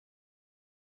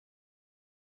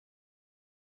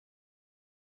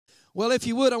Well, if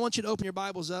you would, I want you to open your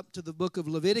Bibles up to the book of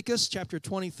Leviticus, chapter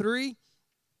 23.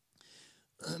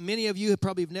 Many of you have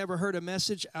probably never heard a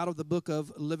message out of the book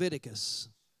of Leviticus.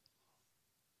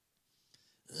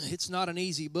 It's not an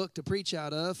easy book to preach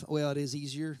out of. Well, it is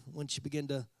easier once you begin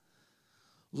to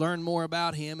learn more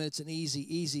about him. It's an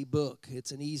easy book.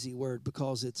 It's an easy word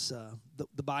because it's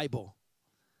the Bible.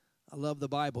 I love the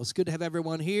Bible. It's good to have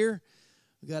everyone here.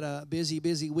 We've got a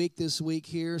busy week this week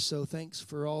here, so thanks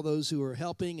for all those who are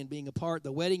helping and being a part.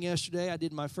 The wedding yesterday, I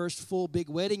did my first full big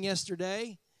wedding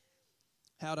yesterday.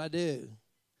 How'd I do?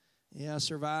 Yeah, I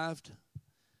survived.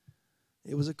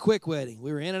 It was a quick wedding.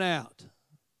 We were in and out.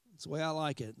 That's the way I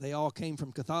like it. They all came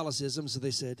from Catholicism, so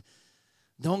they said,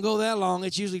 don't go that long.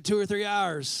 It's usually 2 or 3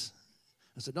 hours.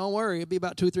 I said, don't worry. It'll be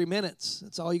about 2 or 3 minutes.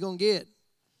 That's all you're going to get.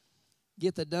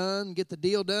 Get the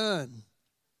deal done.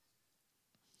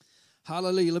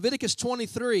 Hallelujah. Leviticus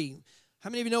 23.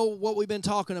 How many of you know what we've been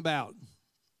talking about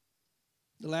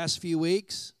the last few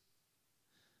weeks?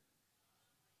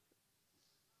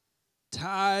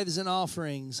 Tithes and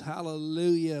offerings.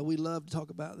 Hallelujah. We love to talk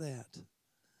about that.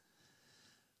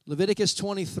 Leviticus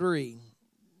 23.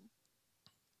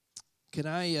 Can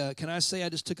I say I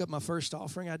just took up my first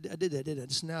offering? I did that, didn't I?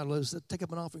 Just now, let's take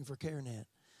up an offering for CareNet.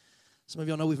 Some of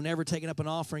y'all know we've never taken up an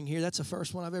offering here. That's the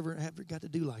first one I've ever got to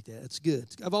do like that. It's good.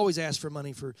 I've always asked for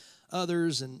money for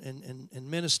others and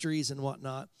ministries and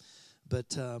whatnot. But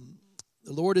the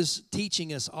Lord is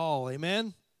teaching us all.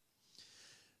 Amen?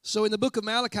 So in the book of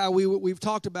Malachi, we've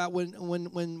talked about when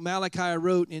Malachi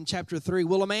wrote in chapter 3,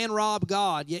 will a man rob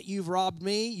God? Yet you've robbed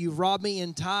me. You've robbed me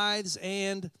in tithes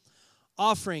and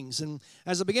offerings. And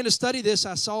as I began to study this,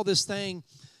 I saw this thing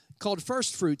called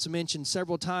first fruits mentioned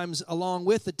several times along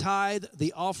with the tithe,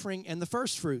 the offering, and the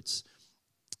first fruits.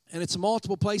 And it's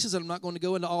multiple places, and I'm not going to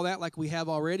go into all that like we have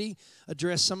already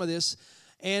addressed some of this.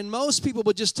 And most people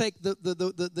would just take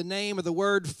the name or the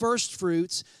word first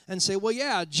fruits and say, well,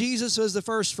 yeah, Jesus was the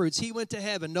first fruits. He went to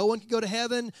heaven. No one could go to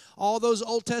heaven. All those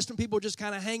Old Testament people were just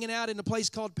kind of hanging out in a place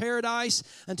called paradise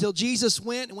until Jesus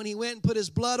went. And when he went and put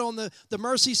his blood on the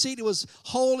mercy seat, it was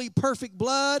holy, perfect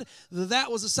blood.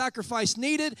 That was the sacrifice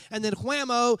needed. And then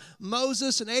whammo,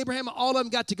 Moses and Abraham, all of them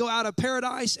got to go out of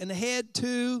paradise and head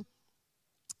to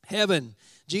heaven.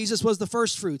 Jesus was the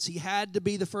first fruits. He had to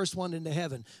be the first one into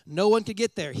heaven. No one could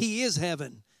get there. He is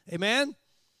heaven. Amen?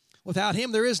 Without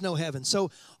him, there is no heaven.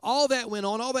 So all that went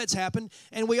on. All that's happened.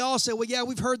 And we all say, well, yeah,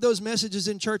 we've heard those messages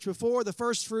in church before. The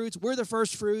first fruits. We're the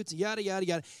first fruits. Yada, yada,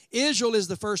 yada. Israel is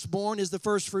the firstborn, is the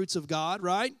first fruits of God,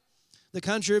 right? The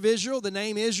country of Israel, the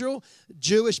name Israel,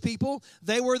 Jewish people,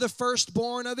 they were the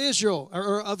firstborn of Israel,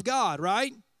 or of God,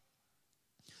 right?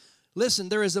 Listen,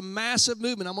 there is a massive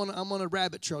movement. I'm on a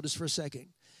rabbit trail just for a second.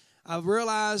 I've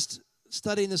realized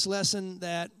studying this lesson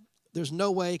that there's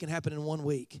no way it can happen in 1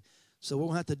 week. So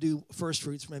we'll have to do first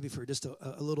fruits maybe for just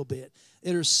a little bit.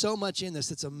 There's so much in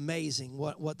this. It's amazing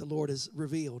what the Lord has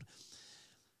revealed.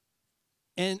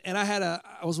 And I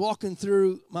was walking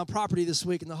through my property this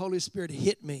week, and the Holy Spirit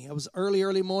hit me. I was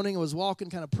early morning. I was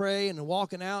walking, kind of praying and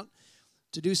walking out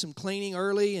to do some cleaning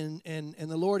early, and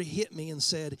the Lord hit me and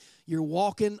said, you're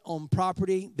walking on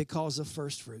property because of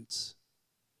first fruits.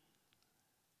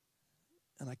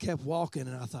 And I kept walking,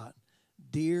 and I thought,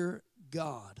 dear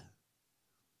God.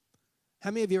 How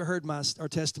many of you ever heard our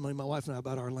testimony, my wife and I,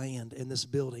 about our land and this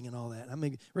building and all that? I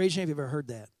mean, raise your hand if you've ever heard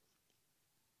that.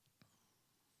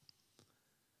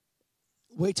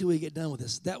 Wait till we get done with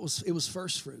this. It was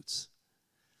first fruits.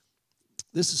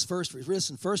 This is first fruits.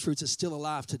 Listen, first fruits is still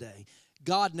alive today.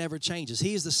 God never changes.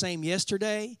 He is the same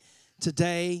yesterday,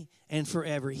 today, and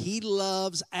forever. He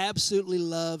absolutely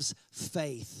loves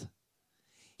faith.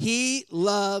 He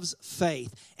loves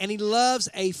faith, and he loves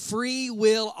a free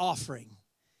will offering.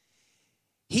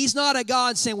 He's not a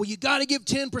God saying, well, you got to give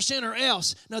 10% or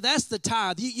else. No, that's the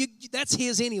tithe. That's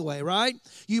his anyway, right?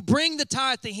 You bring the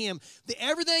tithe to him.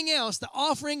 Everything else, the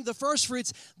offering, the first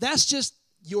fruits, that's just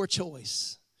your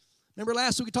choice. Remember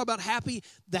last week we talked about happy?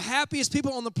 The happiest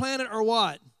people on the planet are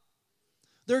what?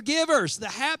 They're givers. The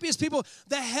happiest people,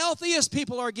 the healthiest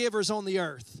people are givers on the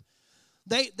earth.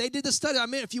 They did the study. I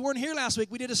mean, if you weren't here last week,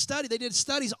 we did a study. They did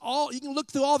studies. You can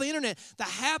look through all the internet. The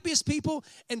happiest people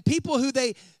and people who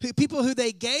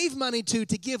they gave money to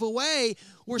give away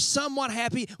were somewhat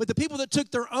happy. But the people that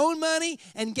took their own money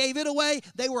and gave it away,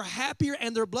 they were happier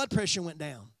and their blood pressure went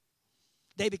down.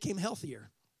 They became healthier.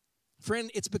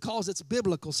 Friend, it's because it's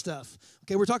biblical stuff.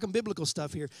 Okay, we're talking biblical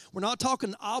stuff here. We're not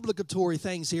talking obligatory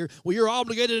things here. Well, you're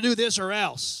obligated to do this or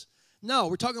else. No,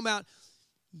 we're talking about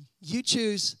you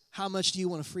choose how much do you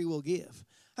want to free will give.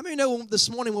 How many know this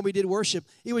morning when we did worship,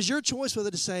 it was your choice whether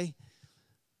to say,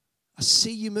 I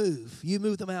see you move. You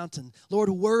move the mountain. Lord,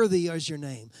 worthy is your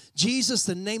name. Jesus,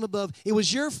 the name above. It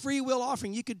was your free will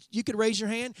offering. You could raise your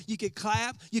hand. You could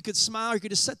clap. You could smile. You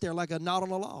could just sit there like a knot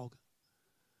on a log.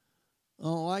 I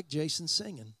don't like Jason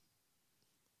singing.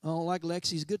 I don't like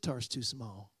Lexi's guitar's too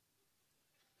small.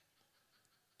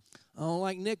 I don't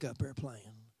like Nick up there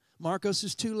playing. Marcos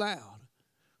is too loud.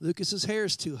 Lucas's hair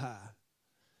is too high.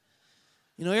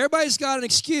 You know, everybody's got an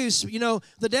excuse. You know,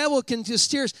 the devil can just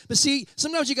steer us. But see,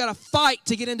 sometimes you got to fight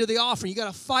to get into the offering. You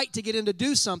got to fight to get in to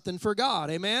do something for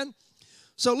God. Amen?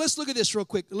 So let's look at this real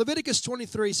quick. Leviticus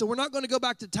 23. So we're not going to go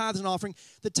back to tithes and offering.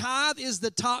 The tithe is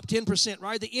the top 10%,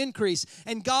 right? The increase.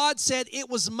 And God said, it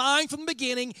was mine from the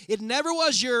beginning. It never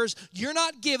was yours. You're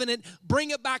not giving it. Bring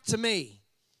it back to me.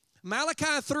 Malachi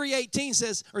 3:18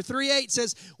 says, or 3:8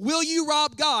 says, will you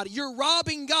rob God? You're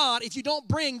robbing God if you don't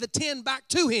bring the 10 back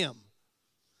to Him.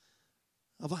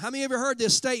 How many of you have heard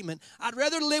this statement? I'd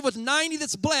rather live with 90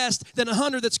 that's blessed than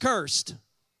 100 that's cursed.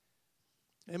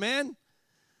 Amen?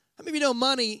 How many of you know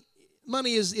money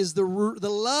is the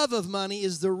love of money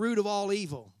is the root of all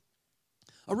evil?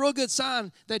 A real good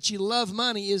sign that you love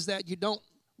money is that you don't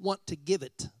want to give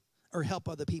it or help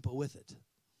other people with it.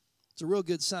 It's a real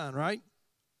good sign, right?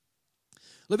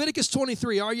 Leviticus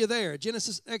 23, are you there?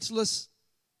 Genesis, Exodus,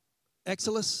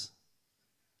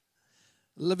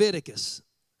 Leviticus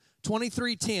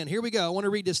 23:10. Here we go. I want to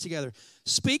read this together.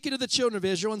 Speaking to the children of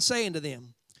Israel and saying to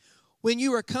them, when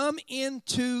you are come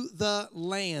into the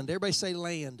land, everybody say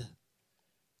land,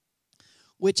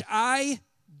 which I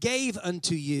gave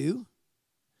unto you,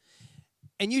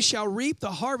 and you shall reap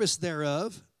the harvest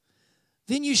thereof,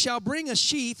 then you shall bring a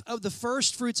sheaf of the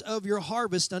first fruits of your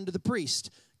harvest unto the priest.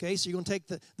 Okay, so you're going to take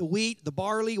the wheat, the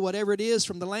barley, whatever it is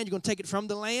from the land. You're going to take it from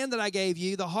the land that I gave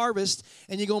you, the harvest,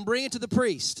 and you're going to bring it to the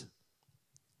priest.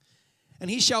 And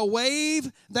he shall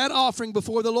wave that offering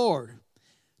before the Lord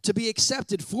to be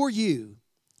accepted for you.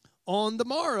 On the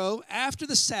morrow, after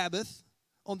the Sabbath,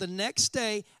 on the next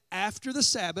day after the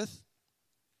Sabbath,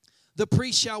 the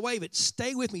priest shall wave it.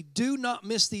 Stay with me. Do not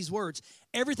miss these words.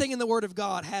 Everything in the Word of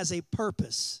God has a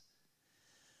purpose.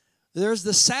 There's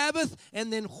the Sabbath,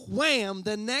 and then wham,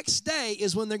 the next day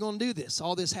is when they're going to do this.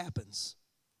 All this happens.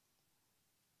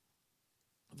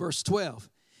 Verse 12.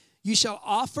 You shall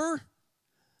offer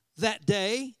that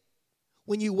day,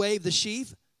 when you wave the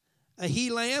sheaf, a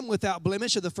he lamb without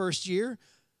blemish of the first year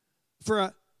for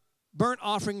a burnt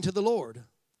offering to the Lord.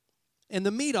 And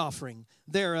the meat offering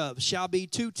thereof shall be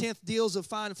 2/10 deals of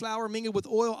fine flour mingled with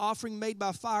oil, offering made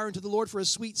by fire unto the Lord for a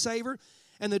sweet savor.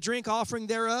 And the drink offering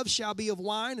thereof shall be of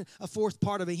wine, 1/4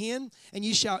 part of a hin. And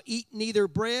ye shall eat neither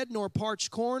bread, nor parched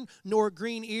corn, nor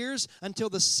green ears, until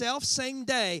the selfsame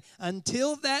day.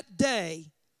 Until that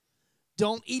day,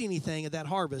 don't eat anything of that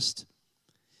harvest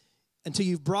until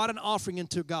you've brought an offering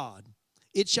unto God.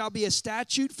 It shall be a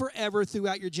statute forever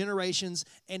throughout your generations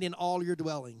and in all your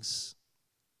dwellings.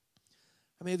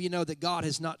 How many of you know that God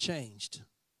has not changed?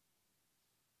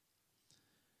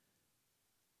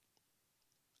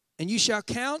 And you shall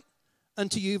count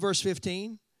unto you, verse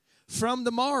 15, from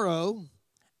the morrow,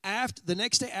 after the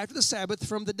next day after the Sabbath,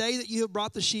 from the day that you have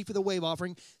brought the sheaf of the wave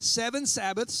offering, 7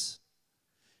 Sabbaths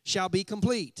shall be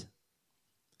complete.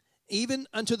 Even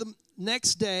unto the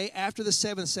next day after the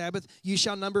 7th Sabbath, you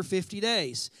shall number 50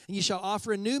 days. And you shall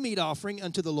offer a new meat offering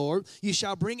unto the Lord. You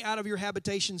shall bring out of your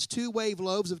habitations 2 wave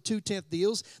loaves of 2/10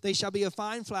 deals. They shall be of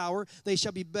fine flour. They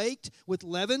shall be baked with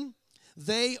leaven.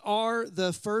 They are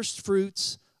the first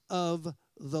fruits of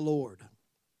the Lord.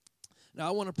 Now,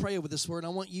 I want to pray over this word. I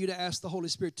want you to ask the Holy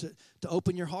Spirit to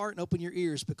open your heart and open your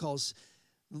ears, because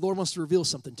the Lord wants to reveal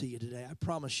something to you today. I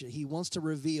promise you, He wants to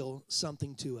reveal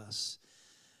something to us.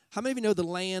 How many of you know the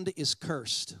land is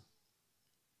cursed?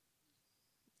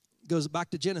 It goes back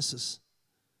to Genesis.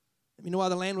 You know why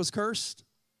the land was cursed?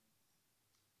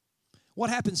 What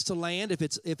happens to land if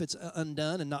it's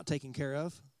undone and not taken care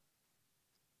of?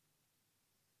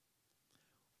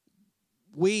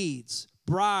 Weeds,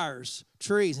 briars,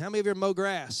 trees. How many of you mow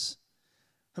grass?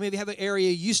 How many of you have an area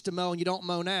you used to mow and you don't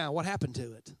mow now? What happened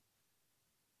to it?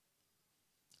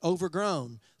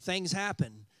 Overgrown. Things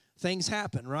happen. Things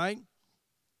happen, right?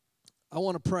 I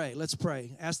want to pray. Let's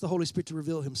pray. Ask the Holy Spirit to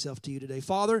reveal Himself to you today.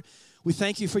 Father, we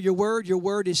thank You for Your word. Your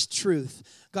word is truth.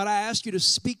 God, I ask You to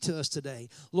speak to us today.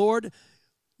 Lord,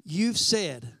 You've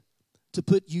said to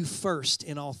put You first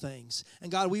in all things.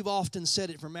 And God, we've often said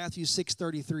it from Matthew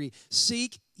 6:33.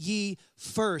 Seek ye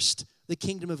first the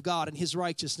kingdom of God and His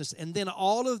righteousness. And then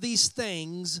all of these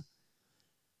things,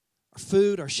 our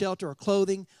food, our shelter, our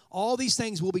clothing, all these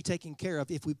things will be taken care of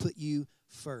if we put You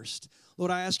first. Lord,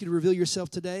 I ask You to reveal Yourself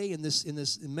today in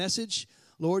this message.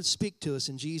 Lord, speak to us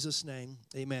in Jesus' name.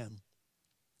 Amen.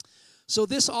 So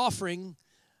this offering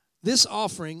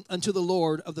unto the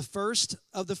Lord of the first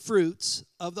of the fruits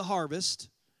of the harvest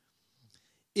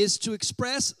is to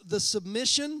express the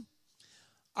submission,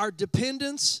 our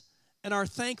dependence, and our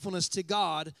thankfulness to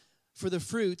God for the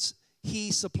fruits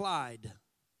He supplied.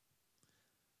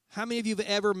 How many of you have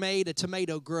ever made a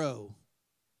tomato grow?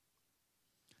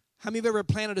 How many of you have ever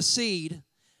planted a seed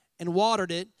and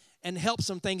watered it and helped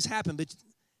some things happen, but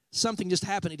something just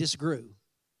happened, it just grew?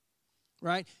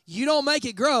 Right? You don't make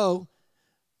it grow,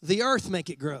 the earth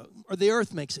make it grow, or the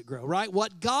earth makes it grow, right?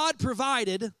 What God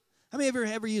provided. How many of you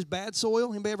ever used bad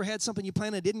soil? Anybody ever had something you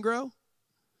planted that didn't grow?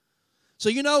 So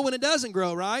you know when it doesn't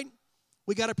grow, right?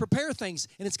 We got to prepare things,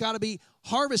 and it's got to be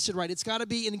harvested right. It's got to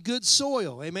be in good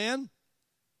soil, amen?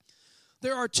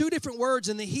 There are two different words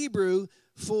in the Hebrew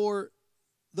for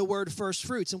the word first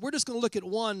fruits, and we're just going to look at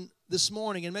one this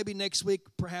morning, and maybe next week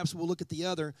perhaps we'll look at the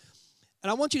other. And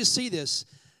I want you to see this.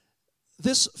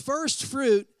 This first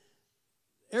fruit,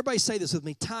 everybody say this with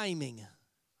me, timing.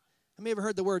 Have you ever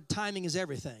heard the word timing is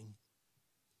everything?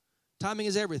 Timing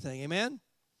is everything, amen?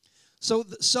 So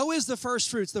is the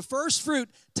first fruits. The first fruit,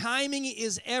 timing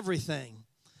is everything.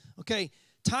 Okay,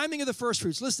 timing of the first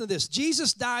fruits. Listen to this.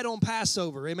 Jesus died on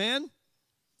Passover, amen?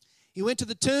 He went to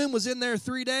the tomb, was in there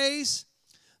 3 days.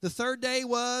 The third day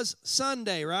was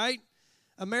Sunday, right?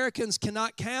 Americans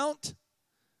cannot count.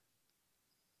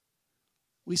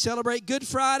 We celebrate Good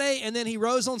Friday, and then He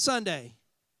rose on Sunday.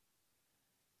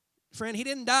 Friend, He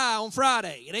didn't die on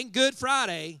Friday. It ain't Good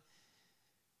Friday.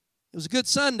 It was a good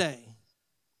Sunday.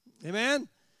 Amen?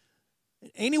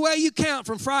 Any way you count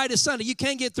from Friday to Sunday, you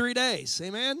can't get 3 days.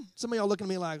 Amen? Some of y'all looking at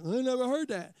me like, I never heard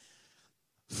that.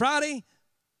 Friday,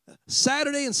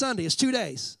 Saturday, and Sunday is 2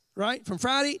 days, right? From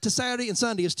Friday to Saturday and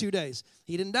Sunday is 2 days.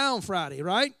 He didn't die on Friday,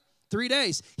 right? 3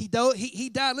 days. He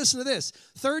died, listen to this.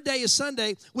 Third day is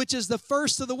Sunday, which is the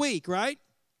first of the week, right?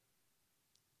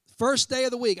 First day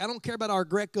of the week. I don't care about our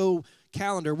Greco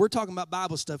calendar. We're talking about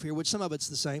Bible stuff here, which some of it's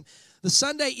the same. The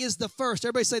Sunday is the first.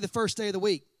 Everybody say the first day of the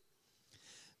week.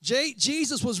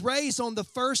 Jesus was raised on the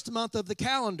first month of the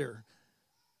calendar.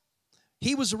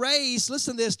 He was raised,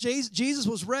 listen to this, Jesus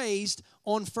was raised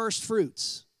on first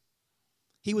fruits.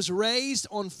 He was raised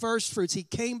on first fruits. He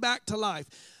came back to life.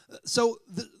 So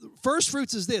the first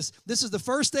fruits is this. This is the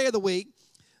first day of the week.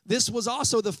 This was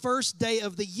also the first day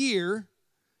of the year.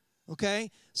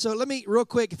 Okay? So let me, real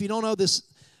quick, if you don't know this,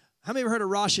 how many of you heard of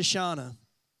Rosh Hashanah?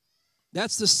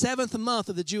 That's the 7th month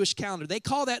of the Jewish calendar. They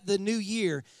call that the new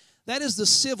year. That is the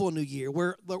civil new year,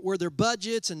 where their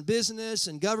budgets and business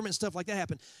and government stuff like that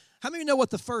happen. How many of you know what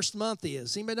the first month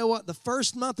is? Anybody know what the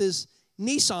first month is?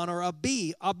 Nisan or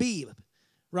Abib,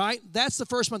 right? That's the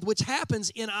first month, which happens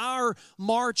in our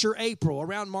March or April,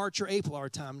 around March or April our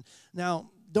time. Now,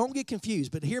 don't get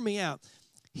confused, but hear me out.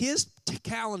 His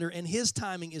calendar and His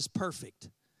timing is perfect,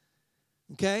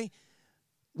 okay?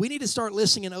 We need to start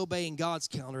listening and obeying God's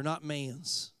calendar, not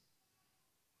man's.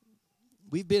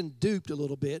 We've been duped a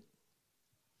little bit.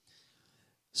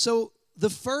 So the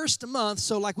first month,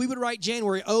 so like we would write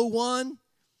January 01,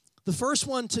 the first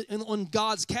one on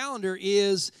God's calendar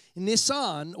is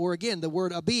Nisan, or again, the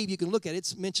word Abib. You can look at it.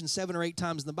 It's mentioned 7 or 8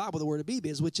 times in the Bible, the word Abib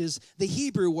is, which is the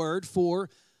Hebrew word for,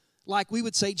 like we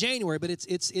would say January, but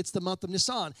it's the month of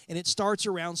Nisan, and it starts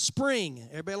around spring.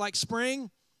 Everybody like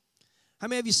spring? How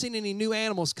many of you seen any new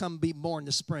animals come be born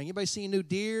this spring? Anybody seen a new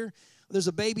deer? There's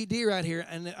a baby deer out here,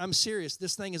 and I'm serious.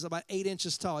 This thing is about 8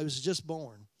 inches tall. He was just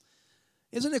born.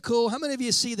 Isn't it cool? How many of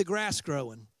you see the grass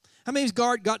growing? How many of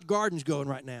you got gardens going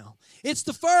right now? It's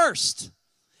the first.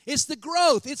 It's the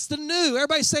growth. It's the new.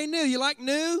 Everybody say new. You like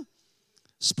new?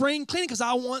 Spring cleaning, because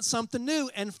I want something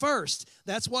new and first.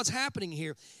 That's what's happening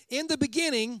here. In the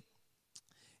beginning,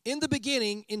 in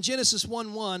Genesis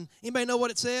 1:1, anybody know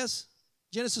what it says?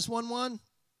 Genesis 1:1?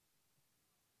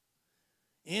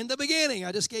 In the beginning,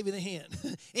 I just gave you the hint.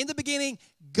 In the beginning,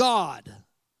 God,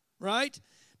 right?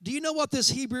 Do you know what this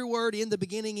Hebrew word in the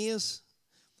beginning is?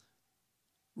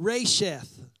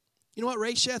 Resheth. You know what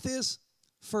Resheth is?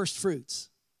 First fruits.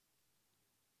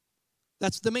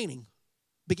 That's the meaning.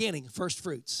 Beginning, first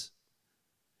fruits.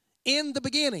 In the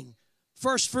beginning,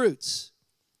 first fruits.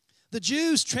 The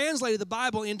Jews translated the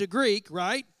Bible into Greek,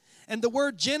 right? And the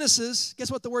word Genesis,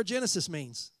 guess what the word Genesis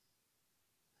means?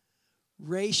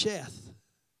 Resheth.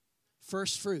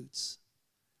 First fruits.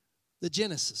 The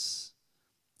Genesis.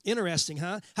 Interesting,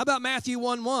 huh? How about Matthew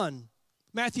 1:1?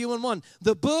 Matthew 1:1.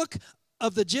 The book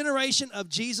of the generation of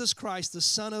Jesus Christ, the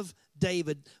son of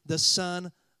David, the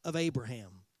son of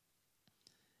Abraham.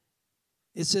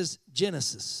 It says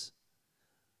Genesis.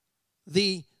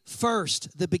 The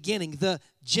first, the beginning, the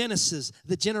Genesis,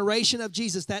 the generation of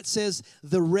Jesus. That says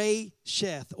the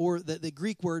Resheth, or the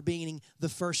Greek word meaning the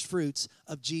first fruits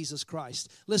of Jesus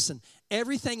Christ. Listen,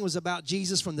 everything was about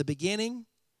Jesus from the beginning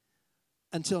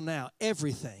until now.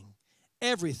 Everything.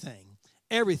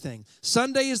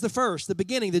 Sunday is the first, the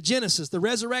beginning, the Genesis, the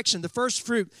resurrection, the first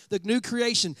fruit, the new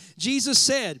creation. Jesus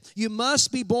said, you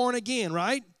must be born again,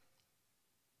 right?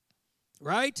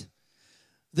 Right?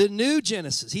 The new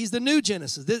Genesis. He's the new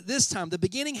Genesis. This time, the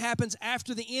beginning happens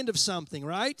after the end of something,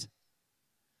 right?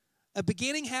 A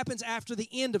beginning happens after the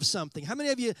end of something. How many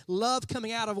of you love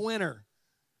coming out of winter,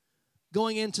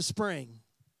 going into spring?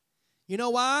 You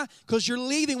know why? Because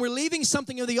we're leaving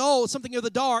something of the old, something of the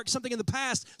dark, something in the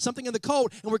past, something in the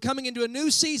cold, and we're coming into a new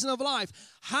season of life.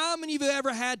 How many of you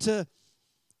ever had to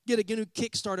get a new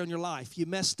kickstart on your life? You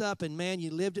messed up, and man, you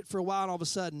lived it for a while, and all of a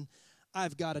sudden,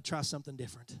 I've got to try something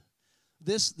different.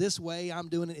 This way I'm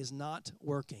doing it is not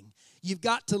working. You've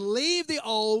got to leave the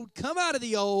old, come out of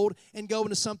the old, and go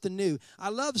into something new. I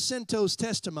love Cinto's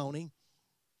testimony.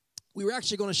 We were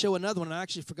actually going to show another one, and I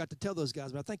actually forgot to tell those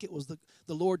guys, but I think it was the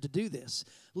Lord to do this.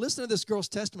 Listen to this girl's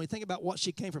testimony. Think about what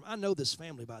she came from. I know this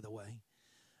family, by the way.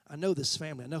 I know this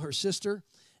family. I know her sister,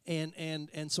 and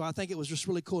so I think it was just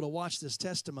really cool to watch this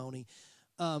testimony.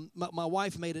 My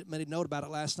wife made a note about it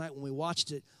last night when we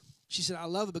watched it. She said, I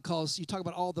love it because you talk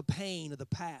about all the pain of the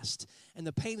past. And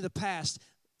the pain of the past,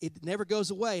 it never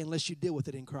goes away unless you deal with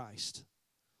it in Christ.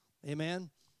 Amen?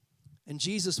 And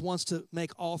Jesus wants to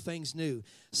make all things new.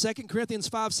 2 Corinthians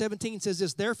 5:17 says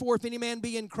this, therefore, if any man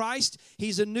be in Christ,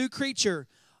 he's a new creature.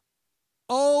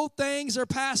 Old things are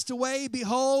passed away,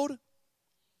 behold.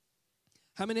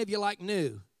 How many of you like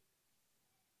new?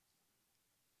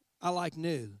 I like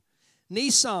new.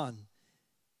 Nissan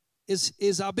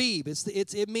is Abib.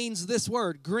 It means this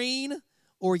word, green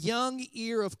or young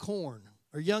ear of corn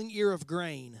or young ear of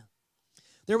grain.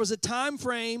 There was a time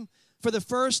frame for the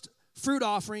first fruit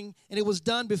offering, and it was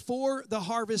done before the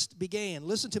harvest began.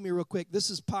 Listen to me real quick. This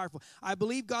is powerful. I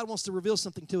believe God wants to reveal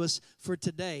something to us for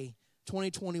today,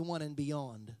 2021 and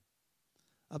beyond,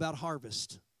 about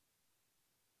harvest.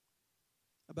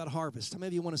 About harvest. How many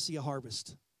of you want to see a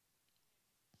harvest?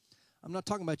 I'm not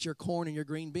talking about your corn and your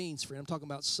green beans, friend. I'm talking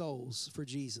about souls for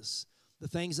Jesus, the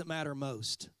things that matter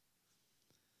most.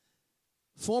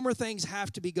 Former things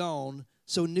have to be gone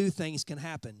so new things can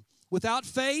happen. Without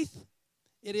faith,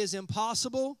 it is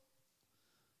impossible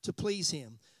to please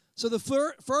Him. So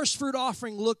the first fruit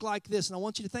offering looked like this, and I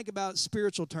want you to think about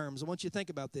spiritual terms. I want you to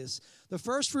think about this. The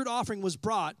first fruit offering was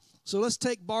brought. So let's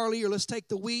take barley or let's take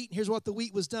the wheat. Here's what the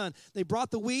wheat was done. They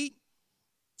brought the wheat,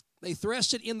 they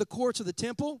threshed it in the courts of the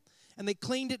temple, and they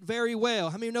cleaned it very well.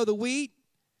 How many of you know the wheat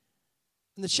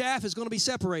and the chaff is going to be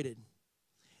separated?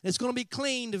 It's going to be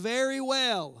cleaned very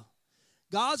well.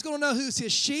 God's going to know who's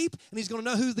His sheep, and He's going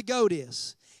to know who the goat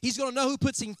is. He's going to know who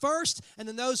puts Him first, and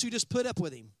then those who just put up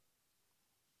with Him.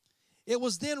 It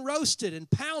was then roasted and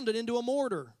pounded into a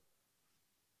mortar.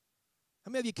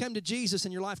 How many of you come to Jesus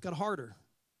and your life got harder?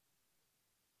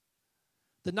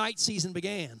 The night season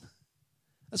began.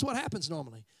 That's what happens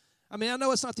normally. I mean, I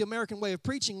know it's not the American way of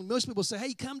preaching. Most people say,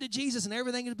 hey, come to Jesus and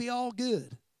everything will be all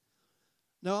good.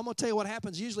 No, I'm going to tell you what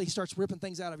happens. Usually He starts ripping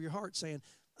things out of your heart saying,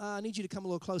 I need you to come a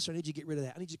little closer. I need you to get rid of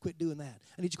that. I need you to quit doing that.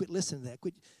 I need you to quit listening to that.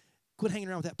 Quit hanging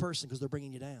around with that person because they're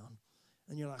bringing you down.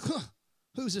 And you're like,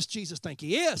 who's this Jesus think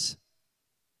He is?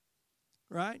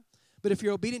 Right? But if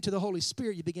you're obedient to the Holy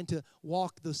Spirit, you begin to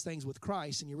walk those things with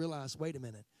Christ and you realize, wait a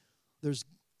minute, there's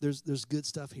good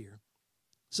stuff here.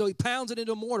 So He pounds it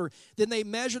into a mortar. Then they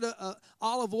measured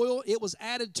olive oil. It was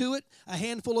added to it. A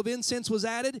handful of incense was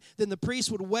added. Then the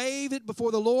priest would wave it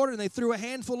before the Lord, and they threw a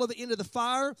handful of it into the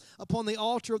fire upon the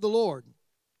altar of the Lord.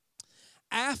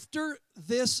 After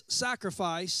this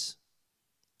sacrifice,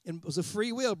 and it was a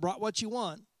free will, brought what you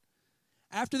want.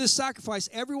 After this sacrifice,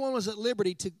 everyone was at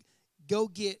liberty to go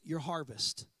get your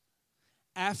harvest.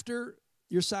 After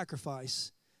your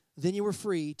sacrifice, then you were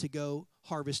free to go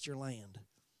harvest your land.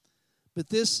 But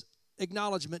this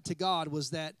acknowledgement to God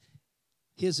was that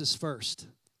His is first.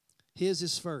 His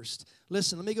is first.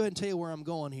 Listen, let me go ahead and tell you where I'm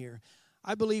going here.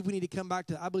 I believe we need to come back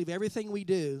to, I believe everything we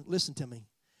do, listen to me.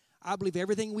 I believe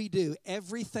everything we do,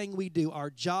 our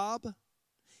job,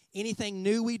 anything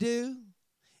new we do,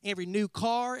 every new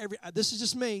car, this is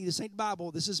just me, this ain't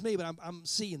Bible, this is me, but I'm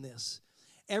seeing this.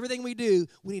 Everything we do,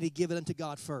 we need to give it unto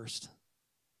God first.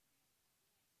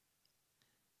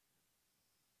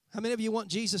 How many of you want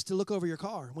Jesus to look over your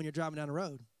car when you're driving down the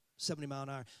road, 70 miles an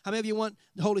hour? How many of you want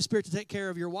the Holy Spirit to take care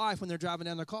of your wife when they're driving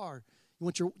down their car?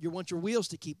 You want your wheels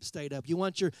to keep stayed up. You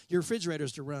want your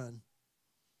refrigerators to run.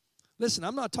 Listen,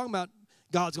 I'm not talking about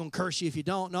God's going to curse you if you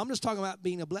don't. No, I'm just talking about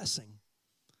being a blessing.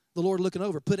 The Lord looking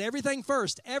over. Put everything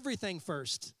first. Everything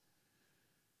first.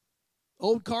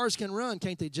 Old cars can run,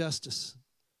 can't they, Justice?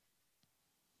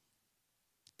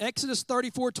 Exodus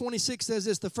 34:26 says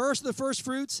this, the first of the first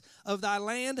fruits of thy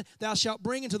land thou shalt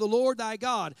bring into the Lord thy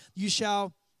God. You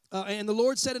shall, and the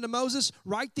Lord said unto Moses,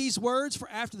 write these words, for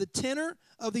after the tenor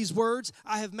of these words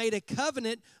I have made a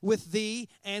covenant with thee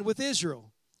and with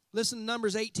Israel. Listen to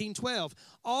Numbers 18:12.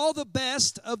 All the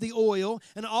best of the oil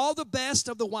and all the best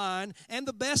of the wine and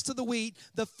the best of the wheat,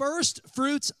 the first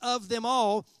fruits of them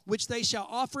all, which they shall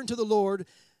offer unto the Lord,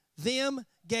 them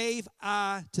gave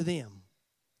I to them.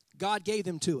 God gave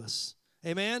them to us.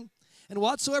 Amen? And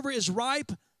whatsoever is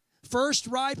ripe, first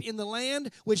ripe in the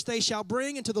land, which they shall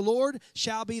bring into the Lord,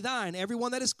 shall be thine.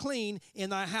 Everyone that is clean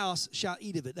in thy house shall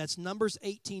eat of it. That's Numbers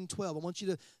 18:12. I want you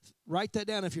to write that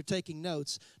down if you're taking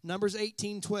notes. Numbers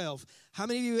 18:12. How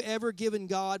many of you have ever given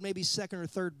God maybe second or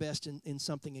third best in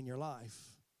something in your life?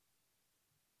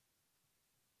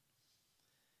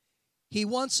 He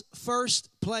wants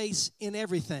first place in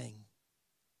everything.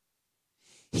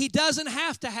 He doesn't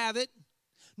have to have it,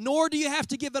 nor do you have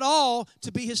to give it all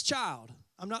to be his child.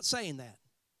 I'm not saying that.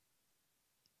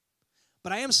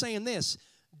 But I am saying this.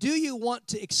 Do you want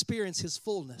to experience his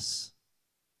fullness?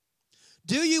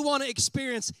 Do you want to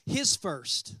experience his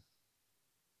first?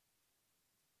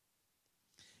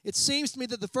 It seems to me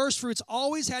that the first fruits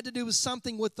always had to do with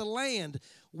something with the land.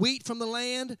 Wheat from the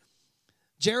land,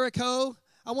 Jericho.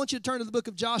 I want you to turn to the book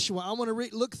of Joshua. I want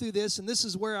to look through this, and this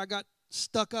is where I got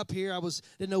stuck up here.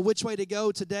 Didn't know which way to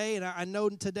go today, and I know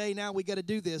today now we got to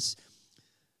do this.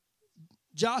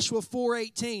 Joshua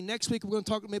 4:18. Next week we're going to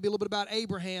talk maybe a little bit about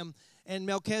Abraham and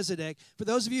Melchizedek. For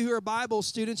those of you who are Bible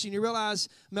students, and you realize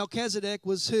Melchizedek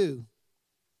was who?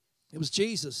 It was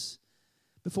Jesus.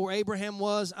 Before Abraham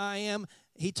was, I am.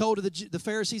 He told the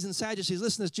Pharisees and Sadducees,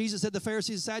 listen, as Jesus said to the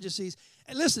Pharisees and Sadducees,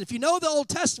 and listen, if you know the Old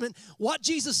Testament, what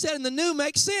Jesus said in the New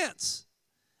makes sense.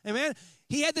 Amen?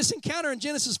 He had this encounter in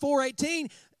Genesis 4:18.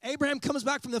 Abraham comes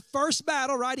back from the first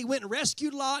battle, right? He went and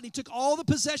rescued Lot, and he took all the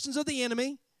possessions of the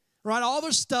enemy, right? All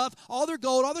their stuff, all their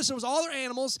gold, all their silver, all their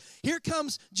animals. Here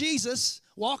comes Jesus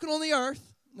walking on the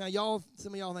earth. Now,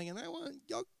 some of y'all thinking, well,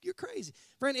 you're crazy.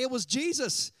 Friend, it was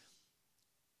Jesus.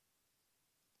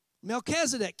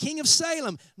 Melchizedek, king of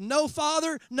Salem. No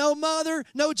father, no mother,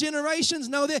 no generations,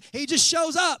 no this. He just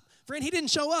shows up. Friend, he didn't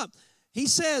show up. He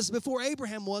says, before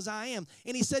Abraham was, I am.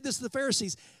 And he said this to the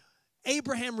Pharisees,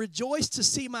 Abraham rejoiced to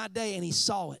see my day, and he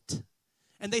saw it.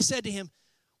 And they said to him,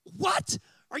 what?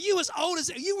 Are you as old as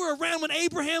you were around when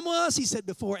Abraham was? He said,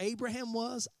 before Abraham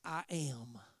was, I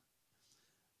am.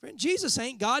 Friend, Jesus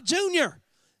ain't God Jr.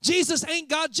 Jesus ain't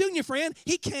God Jr., friend.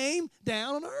 He came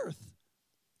down on earth.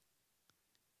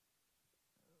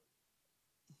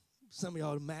 Some of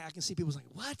y'all, I can see people saying,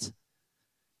 what?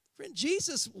 Friend,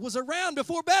 Jesus was around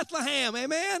before Bethlehem,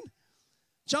 amen?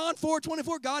 John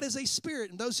 4:24, God is a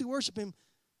spirit, and those who worship him,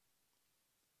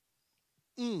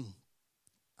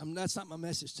 that's not my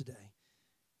message today.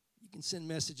 You can send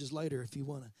messages later if you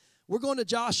want to. We're going to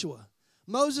Joshua.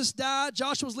 Moses died.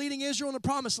 Joshua's leading Israel in the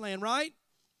promised land, right?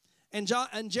 And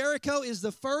Jericho is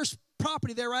the first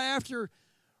property there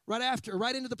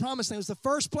right into the promised land. It was the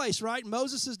first place, right?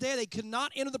 Moses is dead. They could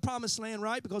not enter the promised land,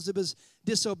 right, because of his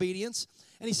disobedience.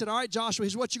 And he said, all right, Joshua,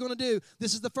 here's what you're going to do.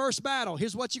 This is the first battle.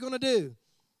 Here's what you're going to do.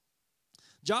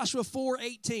 Joshua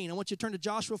 4:18. I want you to turn to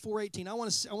Joshua 4:18. I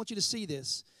want you to see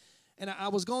this. And I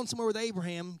was going somewhere with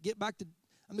Abraham.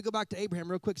 Let me go back to Abraham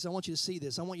real quick because I want you to see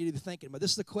this. I want you to be thinking about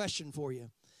this. Is the question for you.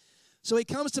 So he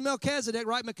comes to Melchizedek,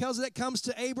 right? Melchizedek comes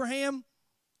to Abraham.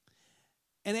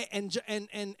 And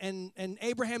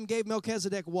Abraham gave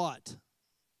Melchizedek what?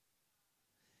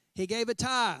 He gave a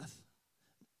tithe.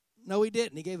 No, he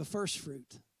didn't. He gave a first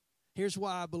fruit. Here's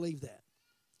why I believe that.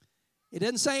 It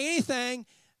doesn't say anything.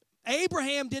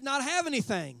 Abraham did not have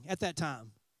anything at that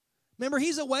time. Remember,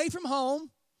 he's away from home.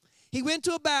 He went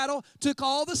to a battle, took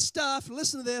all the stuff.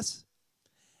 Listen to this.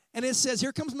 And it says,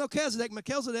 here comes Melchizedek.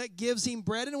 Melchizedek gives him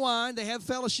bread and wine. They have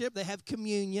fellowship. They have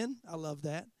communion. I love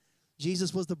that.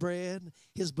 Jesus was the bread.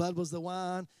 His blood was the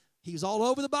wine. He was all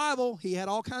over the Bible. He had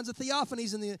all kinds of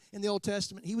theophanies in the Old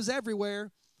Testament. He was everywhere.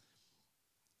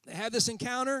 They had this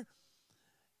encounter.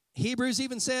 Hebrews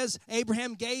even says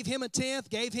Abraham gave him a tenth,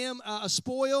 gave him a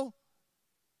spoil.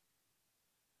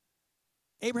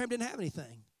 Abraham didn't have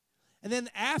anything. And then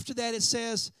after that it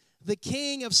says the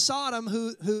king of Sodom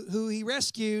who he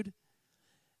rescued,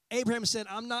 Abraham said,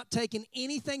 I'm not taking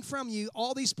anything from you.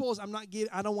 All these spoils, I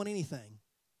don't want anything.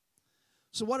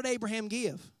 So what did Abraham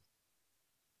give?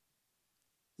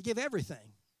 He gave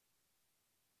everything.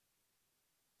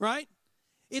 Right?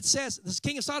 It says, this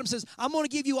king of Sodom says, I'm going to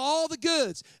give you all the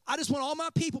goods. I just want all my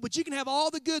people, but you can have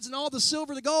all the goods and all the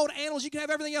silver, the gold, animals. You can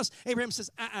have everything else. Abraham says,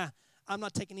 I'm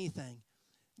not taking anything.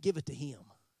 Give it to him.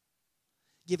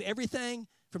 Give everything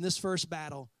from this first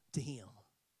battle to him.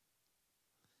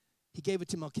 He gave it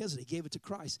to Melchizedek. He gave it to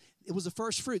Christ. It was the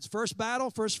first fruits. First battle,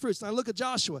 first fruits. Now look at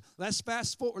Joshua. Let's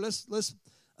fast forward. Let's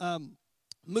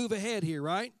move ahead here,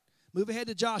 right? Move ahead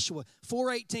to Joshua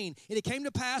 4:18. And it came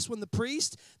to pass when the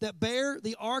priests that bear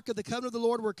the ark of the covenant of the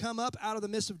Lord were come up out of the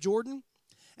midst of Jordan,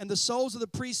 and the soles of the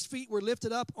priests' feet were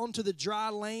lifted up onto the dry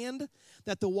land,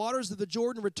 that the waters of the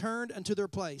Jordan returned unto their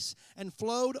place, and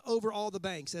flowed over all the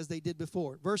banks as they did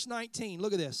before. Verse 19,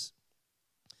 look at this.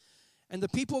 And the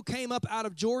people came up out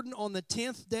of Jordan on the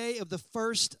 10th day of the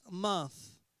first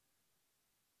month.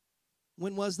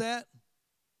 When was that?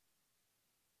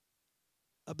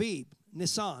 Abib,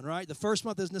 Nisan, right? The first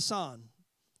month is Nisan.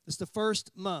 It's the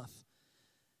first month.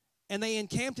 And they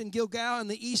encamped in Gilgal in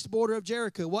the east border of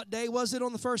Jericho. What day was it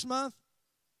on the first month?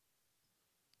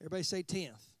 Everybody say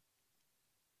 10th.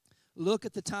 Look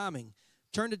at the timing.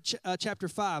 Turn to chapter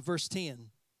 5, verse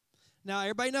 10. Now,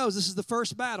 everybody knows this is the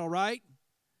first battle, right?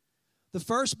 The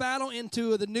first battle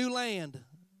into the new land.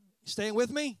 You staying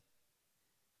with me?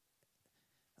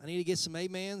 I need to get some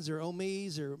amens or oh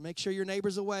me's or make sure your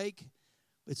neighbor's awake.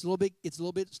 It's a little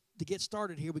bit to get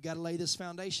started here. We got to lay this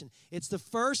foundation. It's the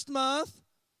first month.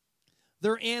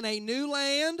 They're in a new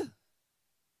land.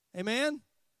 Amen.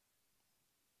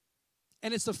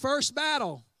 And it's the first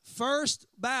battle. First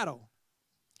battle.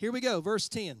 Here we go, verse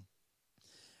 10.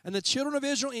 And the children of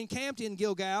Israel encamped in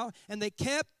Gilgal, and they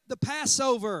kept the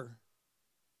Passover.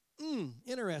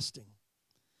 Interesting.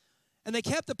 And they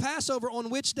kept the Passover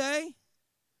on which day?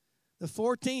 The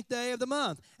 14th day of the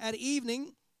month. At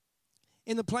evening,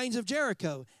 in the plains of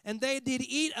Jericho. And they did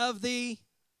eat of the,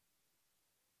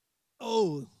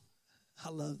 I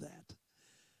love that.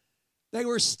 They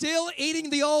were still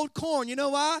eating the old corn. You know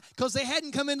why? Because they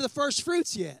hadn't come into the first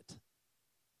fruits yet.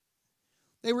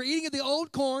 They were eating of the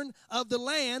old corn of the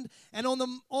land, and on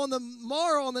the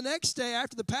morrow, on the next day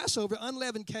after the Passover,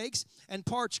 unleavened cakes and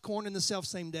parched corn in the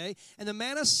selfsame day. And the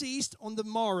manna ceased on the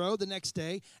morrow, the next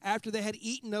day, after they had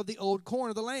eaten of the old corn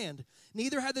of the land.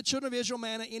 Neither had the children of Israel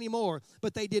manna any more,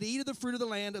 but they did eat of the fruit of the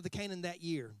land of the Canaan that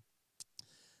year.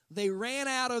 They ran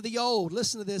out of the old.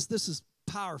 Listen to this. This is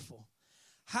powerful.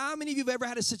 How many of you have ever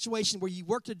had a situation where you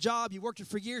worked a job, you worked it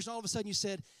for years, and all of a sudden you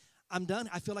said, I'm done.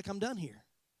 I feel like I'm done here.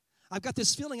 I've got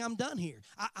this feeling I'm done here.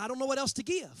 I don't know what else to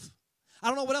give. I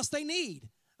don't know what else they need.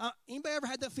 Anybody ever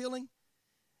had that feeling?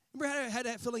 Ever had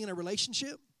that feeling in a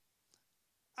relationship?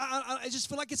 I just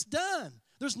feel like it's done.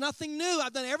 There's nothing new.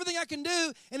 I've done everything I can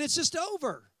do, and it's just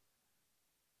over.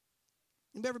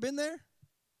 Anybody ever been there?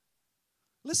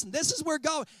 Listen, this is where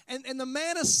God, and the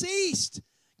manna ceased.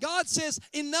 God says,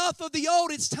 enough of the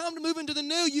old. It's time to move into the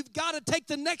new. You've got to take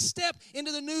the next step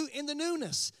into the new, in the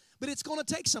newness. But it's going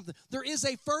to take something. There is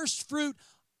a first fruit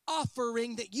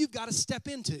offering that you've got to step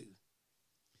into.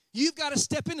 You've got to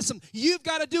step into something. You've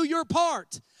got to do your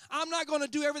part. I'm not going to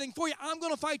do everything for you. I'm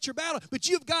going to fight your battle. But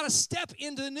you've got to step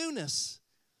into the newness.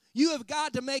 You have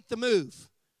got to make the move.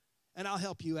 And I'll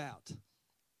help you out.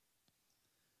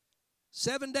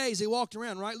 7 days they walked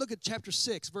around, right? Look at chapter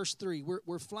 6, verse 3.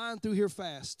 We're flying through here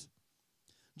fast.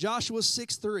 Joshua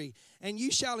 6:3. And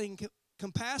you shall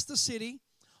compass the city,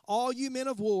 all you men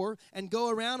of war, and go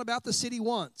around about the city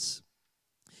once.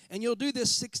 And you'll do this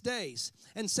 6 days.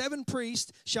 And 7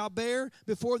 priests shall bear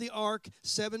before the ark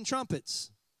 7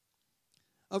 trumpets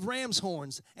of ram's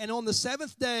horns. And on the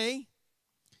 7th day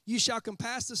you shall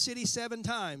compass the city 7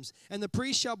 times, and the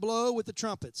priests shall blow with the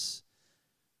trumpets.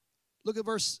 Look at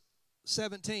verse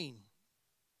 17.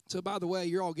 So by the way,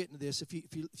 you're all getting to this. If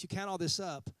you count all this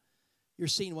up, you're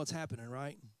seeing what's happening,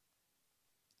 right?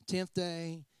 10th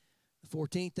day, the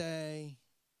 14th day.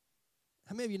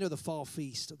 How many of you know the fall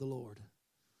feast of the Lord?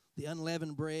 The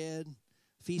unleavened bread,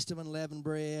 feast of unleavened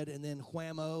bread, and then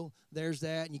whammo, there's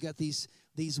that. And you got these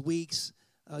weeks.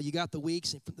 You got the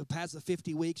weeks, the past the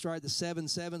 50 weeks, right? The 7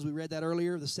 sevens, we read that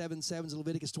earlier. The 7 sevens,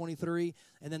 Leviticus 23.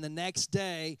 And then the next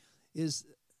day is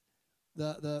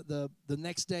the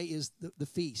next day is the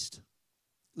feast.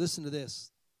 Listen to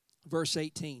this. Verse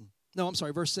 18. No, I'm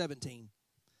sorry, verse 17.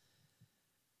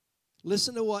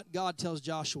 Listen to what God tells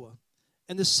Joshua.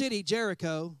 And the city,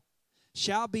 Jericho,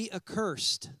 shall be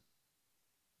accursed,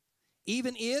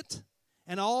 even it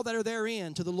and all that are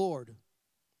therein, to the Lord.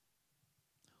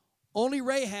 Only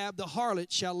Rahab the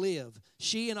harlot shall live,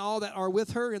 she and all that are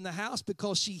with her in the house,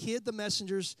 because she hid the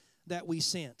messengers that we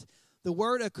sent. The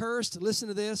word accursed, listen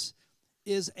to this,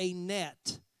 is a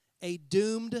net, a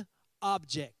doomed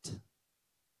object.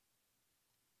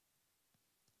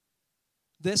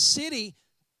 This city,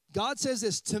 God says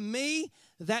this, to me,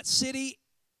 that city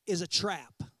is a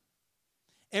trap.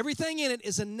 Everything in it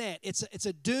is a net. It's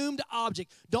a doomed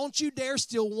object. Don't you dare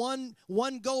steal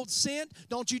one gold cent.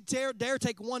 Don't you dare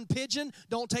take one pigeon.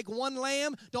 Don't take one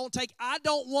lamb. I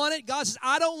don't want it. God says,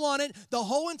 I don't want it. The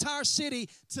whole entire city,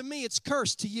 to me, it's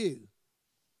cursed to you.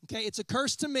 Okay, it's a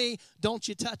curse to me. Don't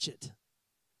you touch it.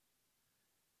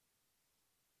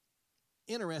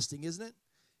 Interesting, isn't it?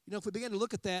 You know, if we begin to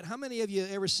look at that, how many of you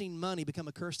have ever seen money become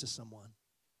a curse to someone?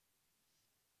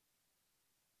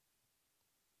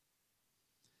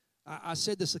 I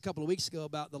said this a couple of weeks ago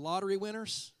about the lottery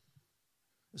winners.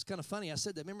 It was kind of funny. I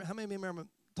said that. Remember, how many of you remember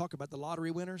talking about the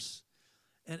lottery winners?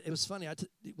 And it was funny.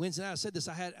 Wednesday night I said this.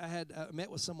 I had met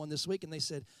with someone this week, and they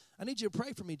said, "I need you to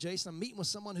pray for me, Jason. I'm meeting with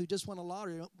someone who just won a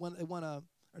lottery. Or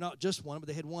not just one, but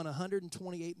they had won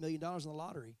 $128 million in the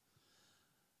lottery."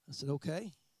 I said,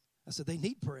 "Okay." I said, "They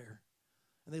need prayer."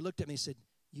 And they looked at me and said,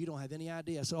 "You don't have any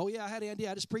idea." I said, "Oh yeah, I had an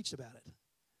idea. I just preached about it."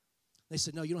 They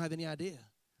said, "No, you don't have any idea.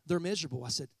 They're miserable." I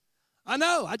said, "I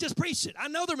know. I just preached it. I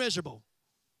know they're miserable."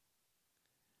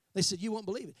 They said, "You won't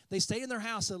believe it." They stayed in their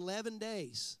house 11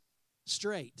 days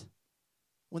straight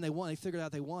when they won. They figured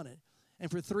out they won it. And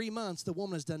for 3 months, the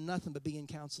woman has done nothing but be in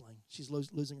counseling. She's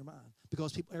losing her mind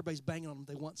because everybody's banging on them.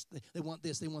 They want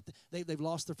this. They want they've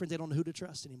lost their friends. They don't know who to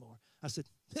trust anymore. I said,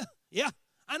 "Yeah,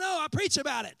 I know. I preach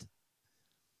about it."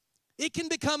 It can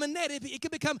become a net. It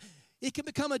can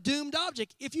become a doomed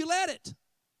object if you let it.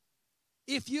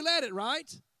 If you let it,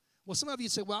 right? Well, some of you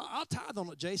say, "Well, I'll tithe on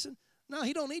it, Jason." No,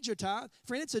 he don't need your tithe.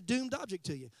 Friend, it's a doomed object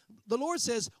to you. The Lord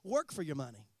says, work for your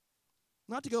money.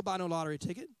 Not to go buy no lottery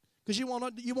ticket, because you won't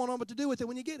know what to do with it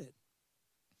when you get it.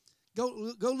 Go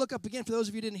look up again, for those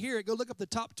of you who didn't hear it, go look up the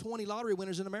top 20 lottery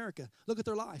winners in America. Look at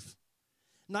their life.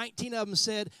 19 of them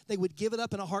said they would give it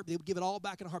up in a heartbeat. They would give it all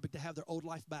back in a heartbeat to have their old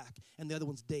life back, and the other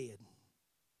one's dead.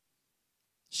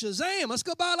 Shazam, let's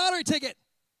go buy a lottery ticket.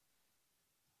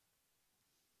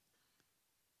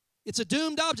 It's a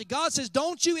doomed object. God says,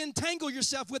 don't you entangle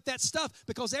yourself with that stuff,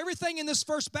 because everything in this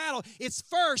first battle, it's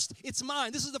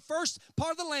mine. This is the first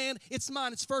part of the land. It's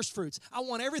mine. It's first fruits. I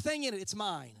want everything in it. It's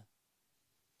mine.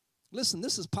 Listen,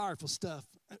 this is powerful stuff.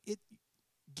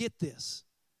 Get this.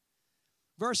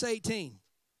 Verse 18.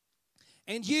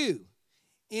 And you,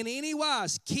 in any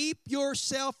wise, keep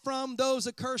yourself from those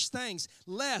accursed things,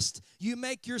 lest you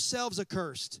make yourselves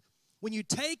accursed. When you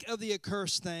take of the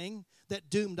accursed thing, that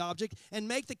doomed object, and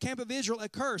make the camp of Israel a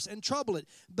curse and trouble it.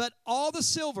 But all the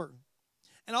silver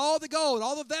and all the gold,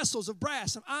 all the vessels of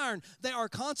brass and iron, they are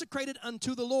consecrated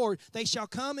unto the Lord. They shall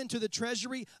come into the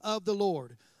treasury of the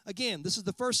Lord. Again, this is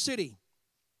the first city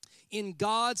in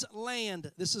God's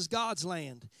land. This is God's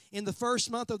land. In the first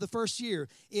month of the first year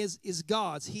is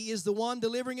God's. He is the one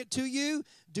delivering it to you.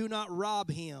 Do not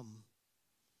rob him.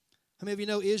 How many of you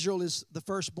know Israel is the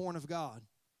firstborn of God?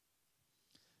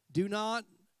 Do not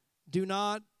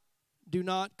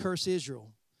curse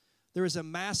Israel. There is a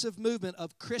massive movement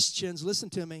of Christians. Listen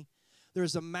to me. There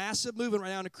is a massive movement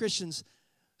right now of Christians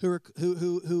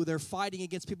who they're fighting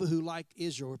against people who like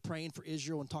Israel, or praying for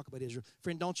Israel and talk about Israel.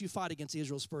 Friend, don't you fight against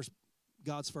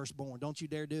God's firstborn. Don't you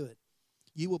dare do it.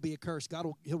 You will be accursed.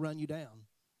 He'll run you down.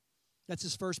 That's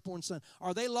his firstborn son.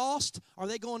 Are they lost? Are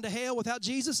they going to hell without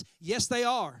Jesus? Yes, they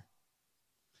are.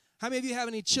 How many of you have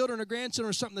any children or grandchildren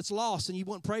or something that's lost and you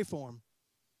wouldn't pray for them?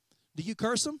 Do you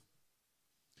curse them?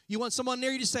 You want someone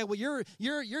near you to say, "Well,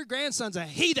 your grandson's a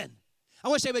heathen. I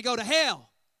wish they would go to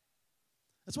hell."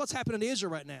 That's what's happening to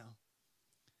Israel right now.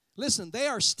 Listen, they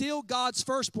are still God's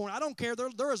firstborn. I don't care.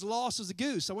 They're as lost as a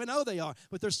goose. So we know they are,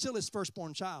 but they're still his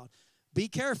firstborn child. Be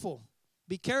careful.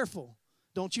 Be careful.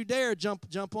 Don't you dare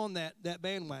jump on that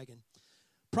bandwagon.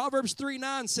 Proverbs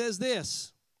 3:9 says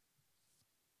this.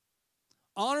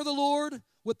 Honor the Lord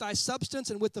with thy substance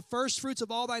and with the first fruits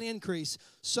of all thine increase.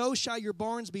 So shall your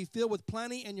barns be filled with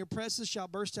plenty, and your presses shall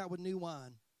burst out with new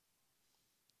wine.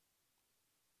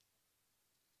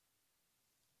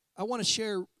 I want to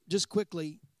share just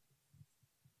quickly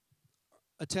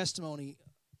a testimony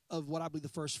of what I believe the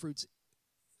first fruits.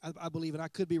 I believe, and I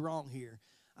could be wrong here.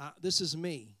 This is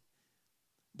me.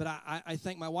 But I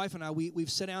think my wife and I, we've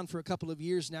sat down for a couple of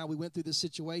years now. We went through this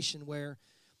situation where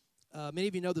many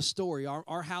of you know the story.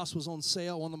 Our house was on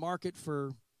sale on the market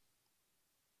for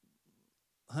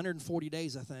 140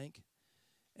 days, I think.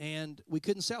 And we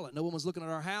couldn't sell it. No one was looking at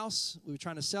our house. We were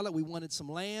trying to sell it. We wanted some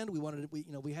land.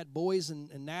 We had boys and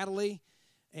Natalie,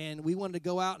 and we wanted to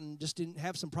go out and just didn't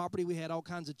have some property. We had all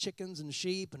kinds of chickens and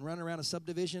sheep and running around a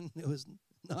subdivision. It was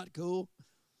not cool.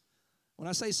 When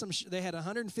I say they had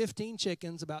 115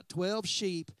 chickens, about 12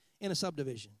 sheep in a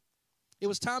subdivision. It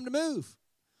was time to move.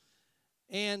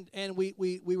 And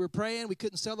we were praying. We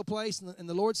couldn't sell the place. And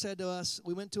the Lord said to us,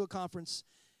 we went to a conference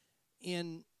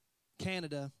in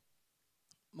Canada,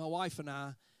 my wife and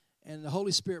I, and the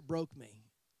Holy Spirit broke me.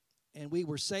 And we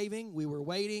were saving. We were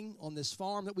waiting on this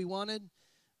farm that we wanted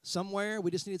somewhere.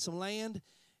 We just needed some land.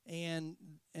 And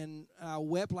I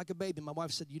wept like a baby. My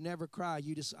wife said, you never cry.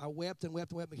 I wept and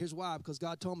wept and wept. But here's why. Because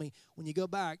God told me, when you go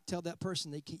back, tell that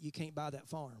person you can't buy that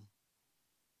farm.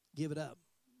 Give it up.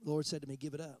 The Lord said to me,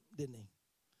 give it up, didn't he?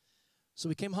 So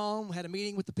we came home, had a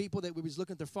meeting with the people that we was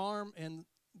looking at their farm, and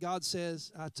God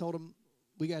says, I told them,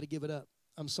 we got to give it up.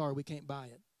 I'm sorry, we can't buy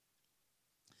it.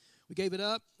 We gave it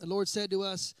up. The Lord said to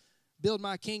us, build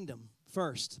my kingdom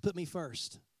first. Put me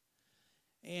first.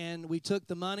 And we took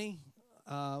the money.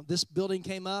 This building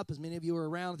came up. As many of you were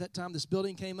around at that time, this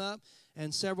building came up,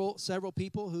 and several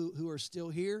people who are still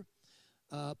here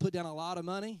put down a lot of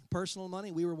money, personal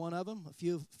money. We were one of them. A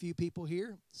few people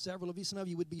here. Several of you, some of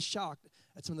you would be shocked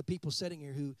at some of the people sitting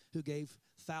here who gave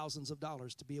thousands of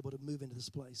dollars to be able to move into this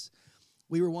place.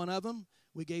 We were one of them.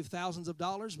 We gave thousands of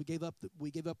dollars. We gave up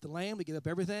the land. We gave up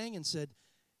everything and said,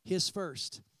 his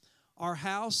first. Our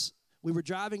house, we were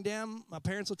driving down. My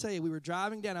parents will tell you, we were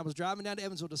driving down. I was driving down to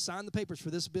Evansville to sign the papers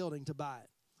for this building to buy it.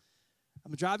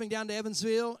 I'm driving down to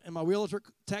Evansville, and my realtor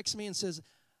texts me and says,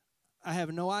 I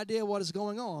have no idea what is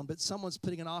going on, but someone's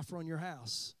putting an offer on your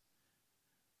house.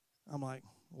 I'm like,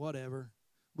 whatever.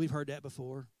 We've heard that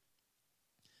before.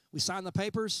 We signed the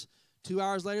papers. 2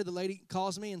 hours later, the lady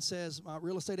calls me and says, my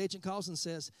real estate agent calls and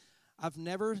says,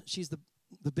 she's the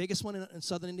biggest one in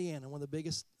southern Indiana, one of the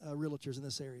biggest realtors in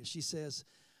this area. She says,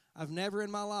 I've never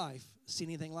in my life seen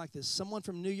anything like this. Someone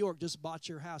from New York just bought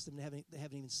your house and they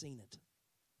haven't even seen it.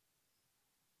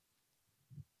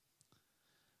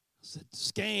 I said,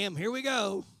 scam, here we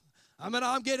go. I'm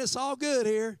getting us all good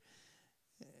here.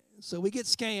 So we get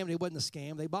scammed. It wasn't a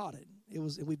scam. They bought it.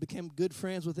 We became good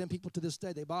friends with them people to this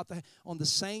day. They bought on the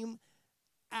same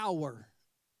hour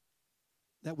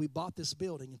that we bought this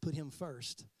building and put him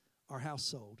first, our house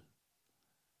sold.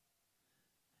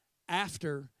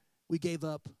 After we gave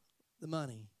up the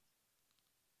money.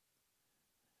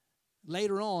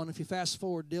 Later on, if you fast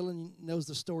forward, Dylan knows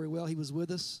the story well. He was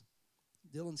with us.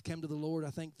 Dylan's come to the Lord, I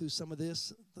think, through some of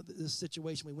this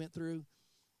situation we went through.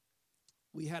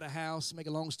 We had a house. To make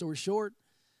a long story short,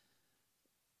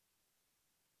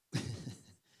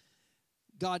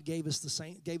 God gave us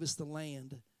the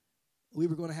land. We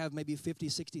were going to have maybe $50,000,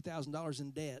 $60,000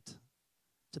 in debt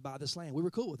to buy this land. We were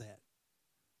cool with that.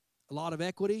 A lot of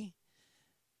equity.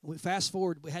 We fast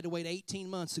forward, we had to wait 18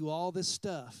 months through all this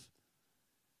stuff.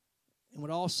 And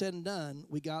when all said and done,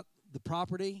 we got the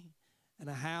property and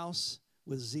a house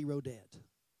with zero debt.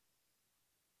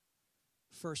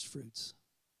 First fruits.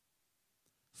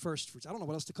 First fruits. I don't know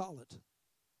what else to call it.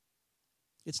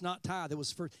 It's not tithe. It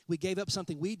was first. We gave up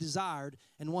something we desired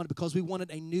and wanted because we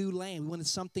wanted a new land. We wanted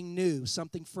something new,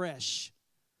 something fresh.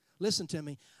 Listen to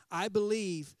me. I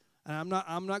believe, and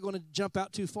I'm not going to jump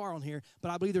out too far on here,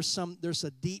 but I believe there's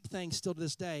a deep thing still to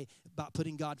this day about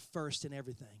putting God first in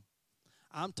everything.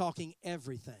 I'm talking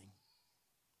everything.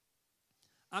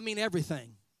 I mean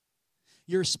everything.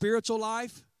 Your spiritual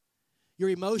life, your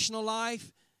emotional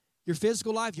life, your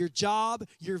physical life, your job,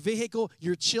 your vehicle,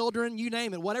 your children, you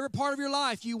name it. Whatever part of your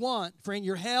life you want, friend,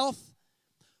 your health,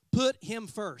 put him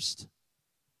first.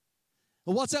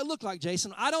 Well, what's that look like,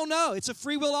 Jason? I don't know. It's a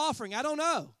free will offering. I don't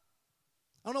know.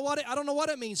 I don't know what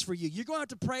it means for you. You're going to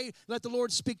have to pray, let the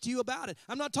Lord speak to you about it.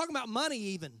 I'm not talking about money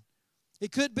even.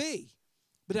 It could be.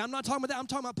 But I'm not talking about that. I'm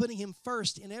talking about putting him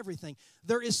first in everything.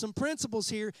 There is some principles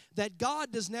here that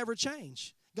God does never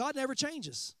change. God never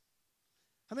changes.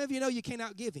 How many of you know you can't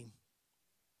outgive him?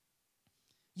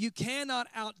 You cannot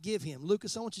outgive him.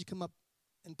 Lucas, I want you to come up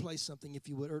and play something if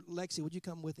you would. Or Lexi, would you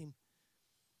come with him?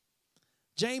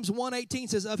 James 1:18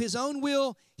 says, of his own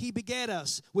will he begat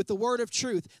us with the word of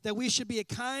truth, that we should be a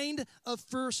kind of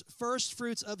first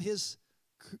fruits of his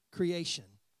creation.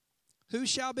 Who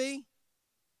shall be?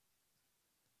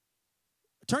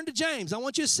 Turn to James. I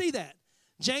want you to see that.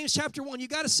 James chapter 1. You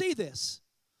got to see this.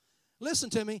 Listen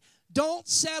to me. Don't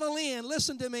settle in.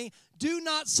 Listen to me. Do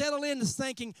not settle into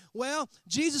thinking, well,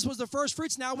 Jesus was the first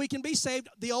fruits. Now we can be saved.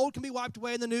 The old can be wiped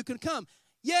away and the new can come.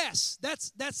 Yes,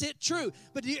 that's it, true.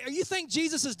 But do you think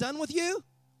Jesus is done with you?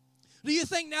 Do you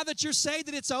think now that you're saved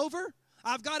that it's over?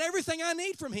 I've got everything I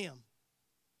need from him.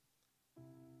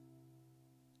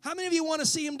 How many of you want to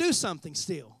see him do something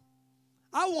still?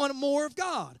 I want more of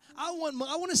God. I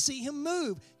want to see him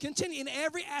move. Continue in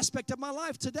every aspect of my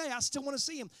life today. I still want to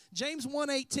see him. James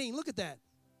 1:18. Look at that.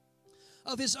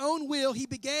 of his own will, he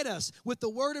begat us with the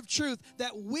word of truth,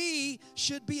 that we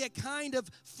should be a kind of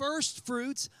first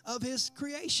fruits of his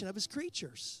creation, of his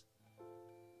creatures.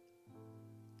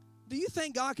 Do you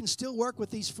think God can still work with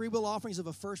these free will offerings of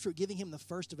a first fruit, giving him the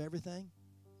first of everything?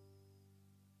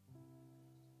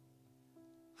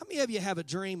 How many of you have a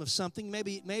dream of something,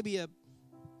 maybe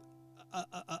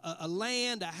a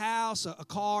land, a house, a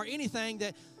car, anything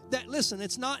that listen,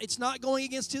 it's not going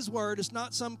against his word. It's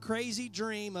not some crazy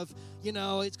dream of, I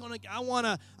want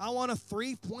a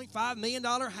 $3.5 million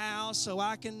house so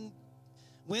I can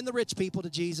win the rich people to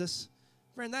Jesus.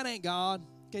 Friend, that ain't God.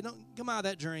 Okay, don't come out of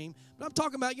that dream. But I'm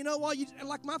talking about,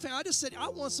 like my family, I just said, I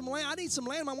want some land. I need some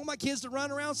land. I want my kids to run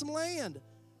around some land.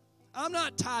 I'm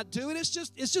not tied to it. It's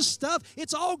just stuff.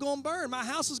 It's all going to burn. My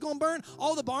house is going to burn.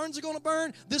 All the barns are going to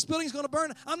burn. This building's going to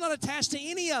burn. I'm not attached to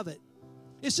any of it.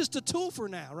 It's just a tool for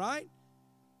now, right?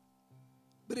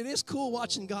 But it is cool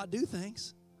watching God do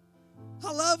things.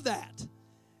 I love that.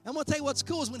 I'm going to tell you what's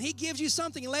cool is when he gives you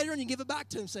something and later on you give it back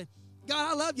to him. Say,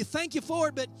 God, I love you. Thank you for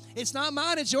it, but it's not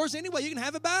mine. It's yours anyway. You can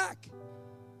have it back.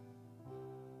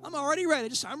 I'm already ready.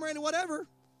 I'm ready to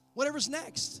whatever's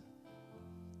next.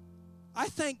 I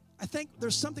think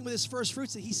there's something with his first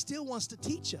fruits that he still wants to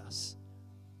teach us.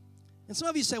 And some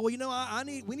of you say, well,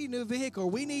 we need a new vehicle, or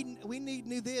we need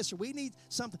new this, or we need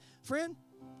something. Friend,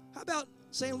 how about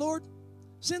saying, Lord,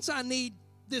 since I need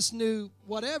this new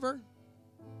whatever,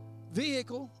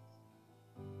 vehicle,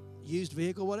 used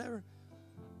vehicle, whatever,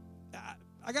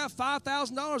 I got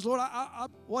 $5,000,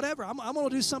 Lord, whatever. I'm going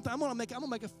to do something. I'm going to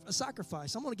make a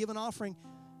sacrifice. I'm going to give an offering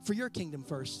for your kingdom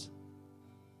first.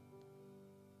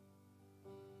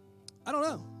 I don't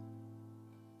know.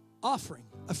 Offering,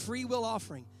 a free will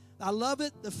offering. I love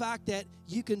it, the fact that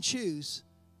you can choose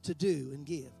to do and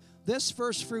give. This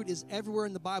first fruit is everywhere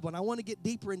in the Bible, and I want to get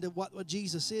deeper into what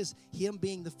Jesus is, him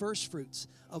being the first fruits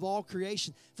of all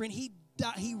creation. Friend, he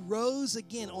rose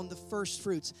again on the first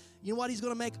fruits. You know what he's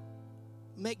going to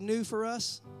make new for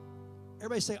us?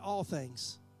 Everybody say all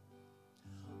things.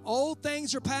 Old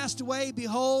things are passed away.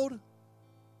 Behold,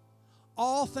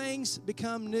 all things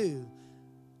become new.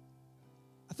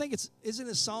 I think isn't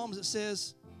it Psalms that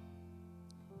says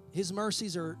his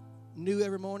mercies are new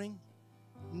every morning?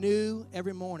 New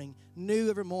every morning. New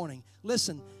every morning.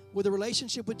 Listen, with a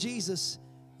relationship with Jesus,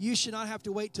 you should not have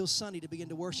to wait till Sunday to begin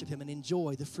to worship him and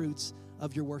enjoy the fruits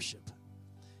of your worship.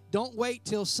 Don't wait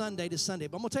till Sunday to Sunday.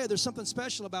 But I'm going to tell you, there's something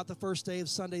special about the first day of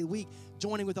Sunday week,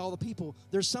 joining with all the people.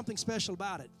 There's something special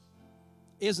about it,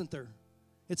 isn't there?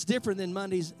 It's different than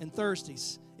Mondays and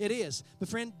Thursdays. It is. But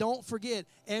friend, don't forget,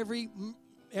 every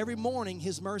morning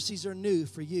his mercies are new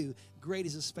for you. Great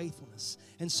is his faithfulness.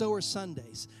 And so are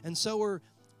Sundays. And so are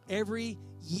every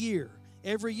year.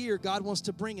 Every year God wants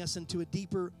to bring us into a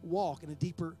deeper walk and a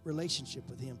deeper relationship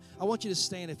with him. I want you to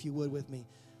stand, if you would, with me.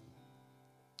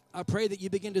 I pray that you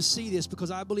begin to see this,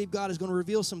 because I believe God is going to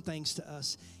reveal some things to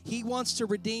us. He wants to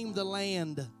redeem the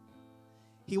land.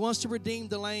 He wants to redeem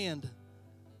the land.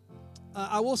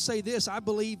 I will say this. I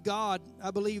believe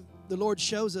the Lord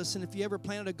shows us, and if you ever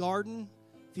planted a garden,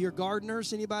 if you're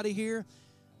gardeners, anybody here,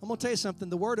 I'm going to tell you something.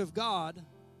 The Word of God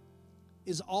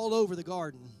is all over the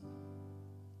garden.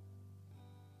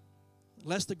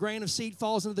 Unless the grain of seed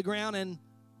falls into the ground and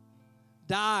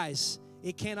dies,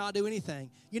 it cannot do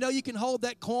anything. You can hold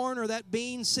that corn or that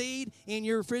bean seed in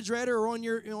your refrigerator or on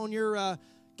your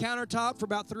countertop for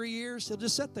about 3 years. It'll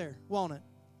just sit there, won't it?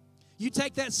 You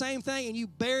take that same thing and you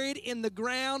bury it in the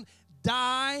ground,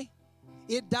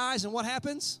 it dies, and what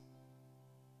happens?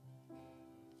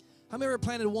 How many ever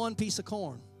planted one piece of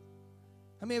corn?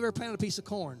 How many ever planted a piece of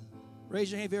corn?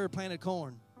 Raise your hand if you ever planted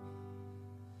corn.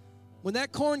 When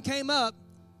that corn came up,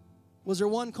 was there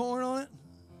one corn on it?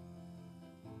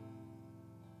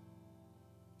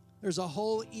 There's a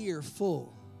whole ear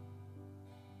full.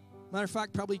 Matter of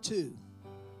fact, probably two.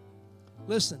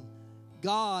 Listen,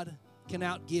 God can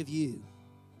outgive you.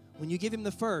 When you give him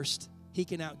the first, he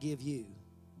can outgive you.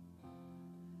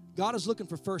 God is looking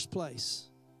for first place.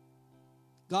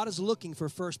 God is looking for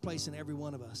first place in every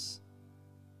one of us.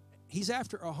 He's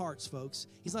after our hearts, folks.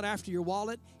 He's not after your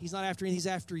wallet. He's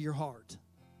after your heart.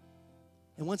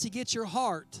 And once he gets your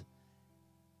heart,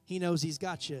 he knows he's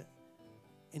got you.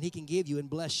 And he can give you and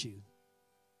bless you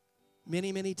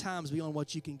many, many times beyond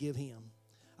what you can give him.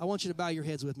 I want you to bow your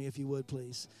heads with me, if you would,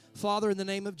 please. Father, in the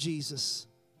name of Jesus,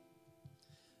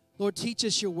 Lord, teach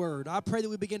us your word. I pray that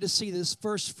we begin to see this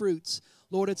first fruits.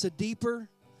 Lord, it's a deeper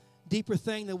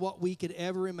thing than what we could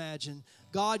ever imagine.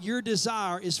 God, your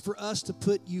desire is for us to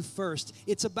put you first.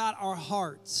 It's about our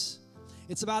hearts.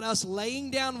 It's about us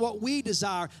laying down what we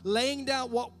desire, laying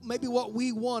down what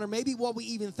we want, or maybe what we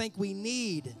even think we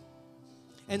need.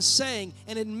 and saying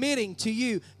and admitting to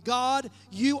you, God,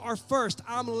 you are first.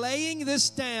 I'm laying this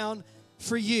down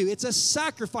for you. It's a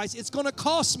sacrifice. It's going to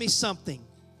cost me something.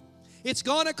 It's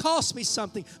going to cost me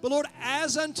something. But Lord,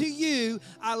 as unto you,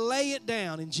 I lay it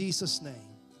down in Jesus' name.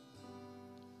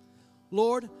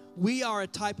 Lord, we are a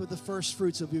type of the first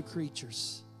fruits of your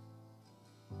creatures.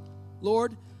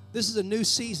 Lord, this is a new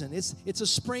season. It's a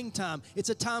springtime. It's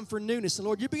a time for newness. And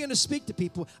Lord, you're beginning to speak to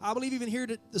people. I believe even here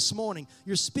this morning,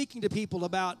 you're speaking to people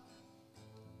about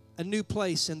a new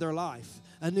place in their life,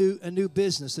 a new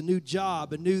business, a new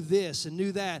job, a new this, a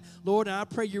new that. Lord, and I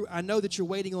pray I know that you're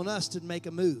waiting on us to make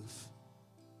a move.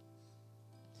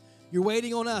 You're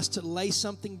waiting on us to lay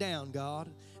something down, God.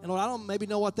 And Lord, I don't maybe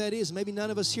know what that is. Maybe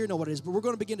none of us here know what it is. But we're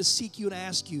going to begin to seek you and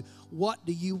ask you, what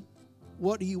do you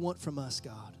want from us,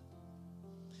 God?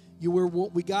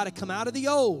 We got to come out of the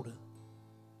old.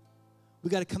 We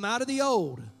got to come out of the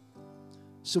old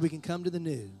so we can come to the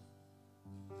new.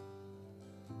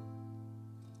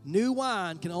 New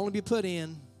wine can only be put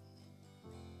in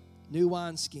new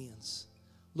wineskins.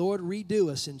 Lord, redo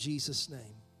us in Jesus' name.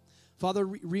 Father,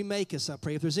 remake us, I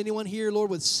pray. If there's anyone here,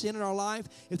 Lord, with sin in our life,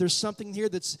 if there's something here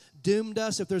that's doomed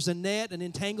us, if there's a net, an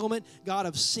entanglement, God,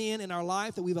 of sin in our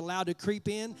life that we've allowed to creep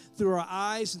in through our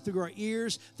eyes and through our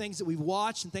ears, things that we've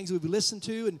watched and things that we've listened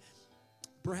to, and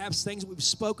perhaps things that we've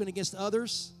spoken against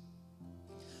others,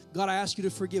 God, I ask you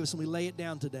to forgive us, and we lay it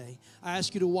down today. I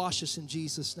ask you to wash us in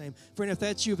Jesus' name. Friend, if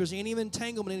that's you, if there's any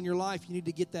entanglement in your life, you need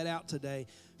to get that out today.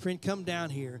 Friend, come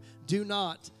down here. Do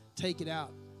not take it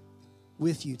out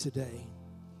with you today.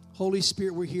 Holy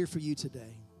Spirit, we're here for you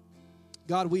today.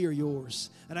 God, we are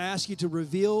yours. And I ask you to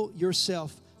reveal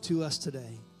yourself to us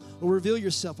today. Lord, reveal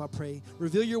yourself, I pray.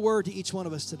 Reveal your word to each one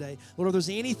of us today. Lord, if there's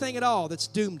anything at all that's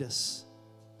doomed us,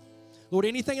 Lord,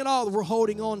 anything at all that we're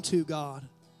holding on to, God,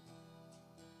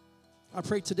 I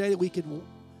pray today that we could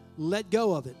let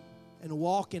go of it and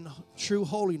walk in true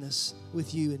holiness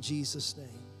with you in Jesus' name.